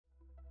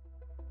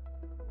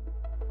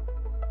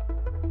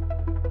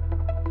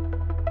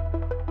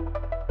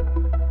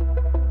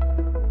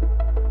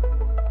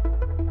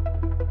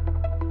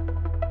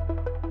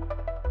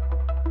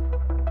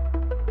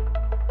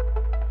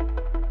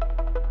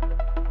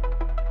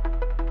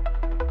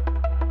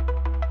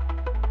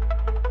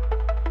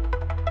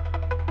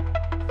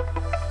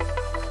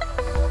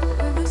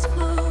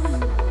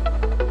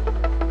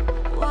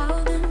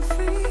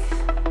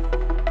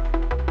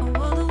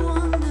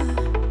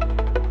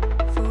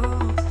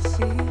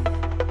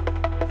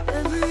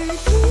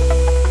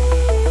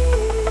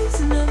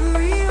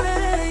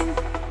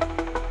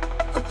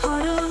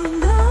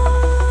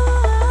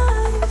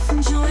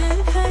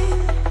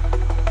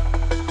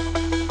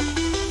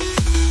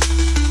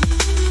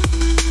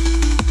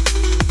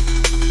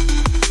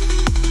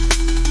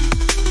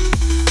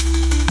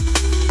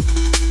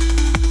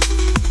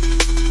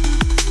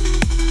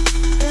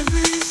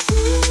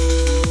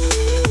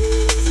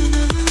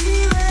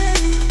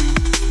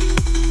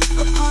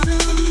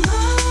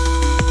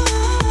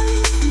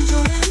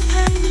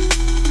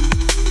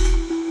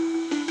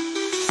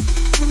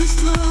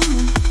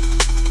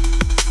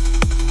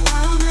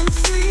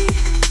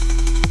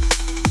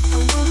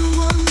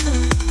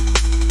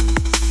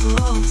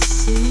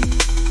see.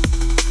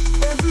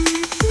 Every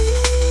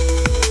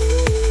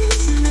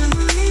breeze and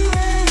every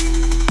rain,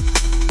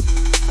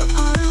 a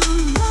part of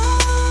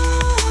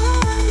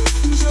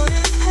life, and joy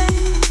and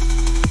pain.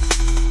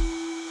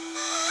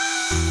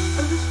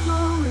 Earth is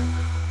flowing,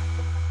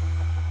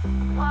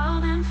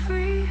 wild and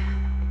free,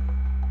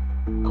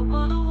 a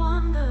world of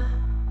wonder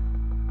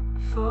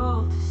for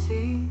all to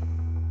see.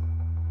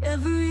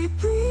 Every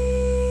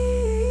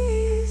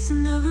breeze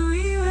and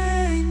every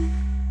rain,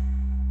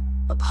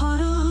 a part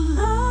of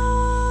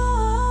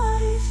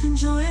life and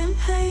joy and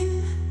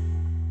pain.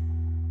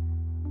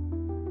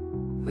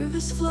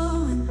 Rivers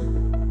flowing,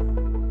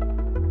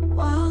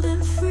 wild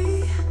and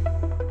free,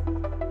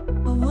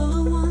 a world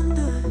of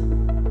wonder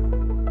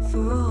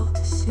for all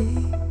to see.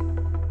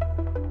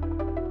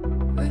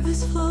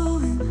 Rivers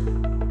flowing,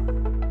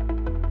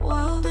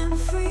 wild and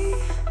free,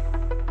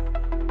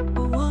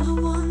 a world of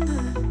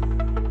wonder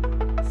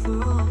for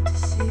all to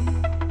see.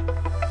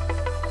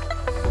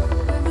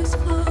 Rivers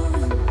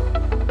flowing,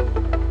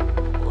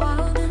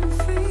 wild and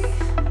free,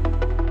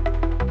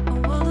 a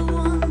world of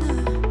wonder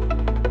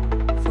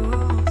for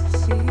all to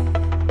see.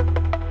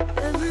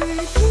 Every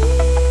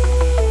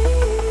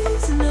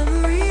breeze and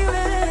every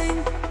rain,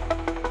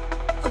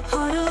 a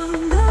part of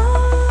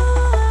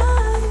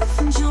life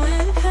and joy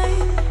and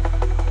pain.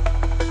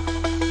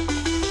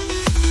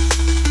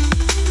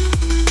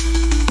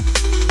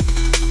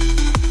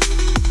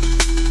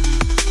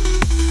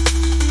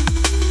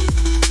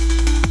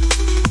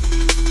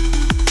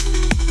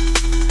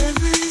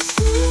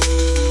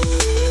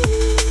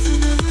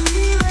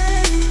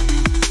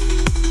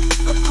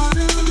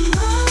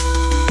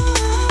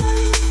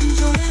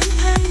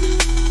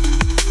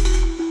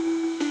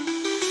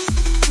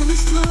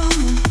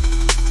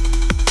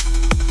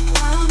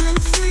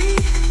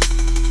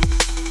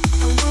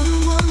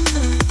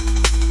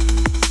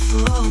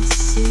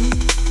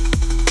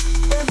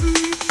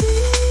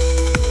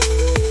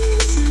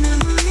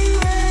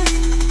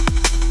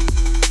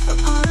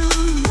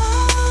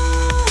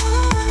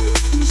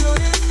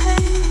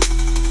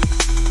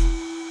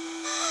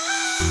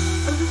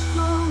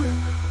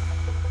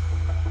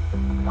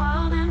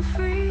 Wild and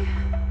free,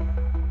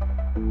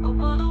 a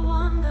world of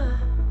wonder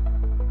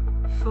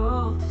for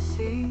all to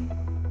see.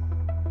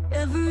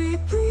 Every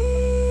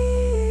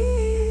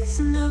breeze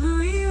and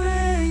every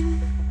rain,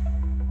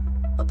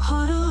 a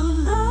part of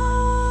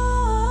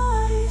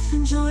life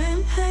and joy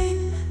and pain.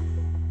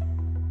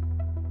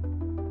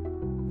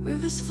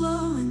 Rivers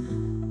flowing,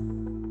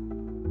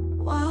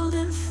 wild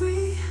and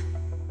free,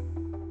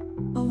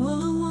 a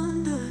world of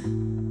wonder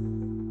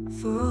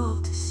for all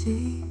to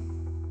see.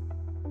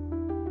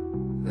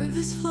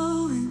 Rivers flow